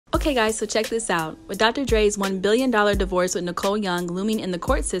Okay guys, so check this out. With Dr. Dre's $1 billion divorce with Nicole looming in the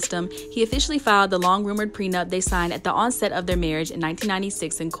court system, he officially filed the long-rumored prenup they signed at the onset of their marriage in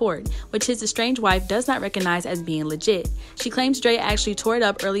 1996 in court, which his estranged wife does not recognize as being legit. She claims Dre actually tore it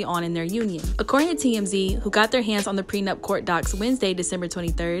up early on in their union. According to TMZ, who got their hands on the prenup court docs Wednesday, December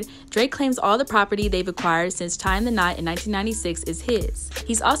 23rd, Dre claims all the property they've acquired since tying the knot in 1996 is his.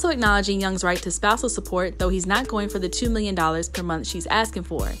 He's also acknowledging Young's right to spousal support, though he's not going for the $2 million per month she's asking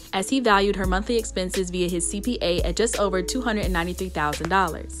for, as he valued her monthly expenses via his CPA at just over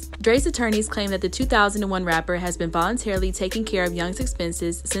 $293,000. Dre's attorneys claim that the 2001 rapper has been voluntarily taking care of Young's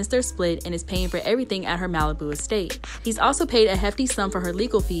expenses since their split and is paying for everything at her Malibu estate. He's also paid a hefty sum for her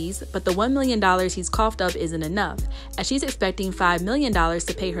legal fees, but the $1 million he's coughed up isn't enough, as she's expecting $5 million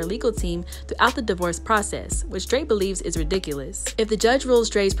to pay her legal team throughout the divorce process, which Dre believes is ridiculous. If the judge rules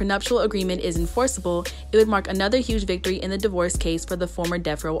Dre's prenuptial agreement is enforceable, it would mark another huge victory in the divorce case for the former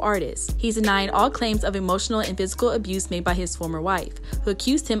death row artist. He's denying all claims of emotional and physical abuse made by his former wife, who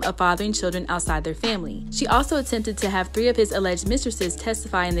accused him of fathering children outside their family. She also attempted to have 3 of his alleged mistresses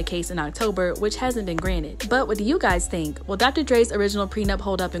testify in the case in October, which hasn't been granted. But what do you guys think? Will Dr. Dre's original prenup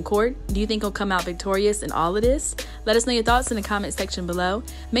hold up in court? Do you think he'll come out victorious in all of this? Let us know your thoughts in the comment section below.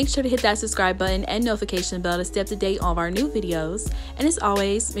 Make sure to hit that subscribe button and notification bell to stay up to date on all of our new videos. And as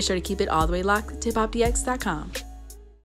always, make sure to keep it all the way locked to HipHopDX.com.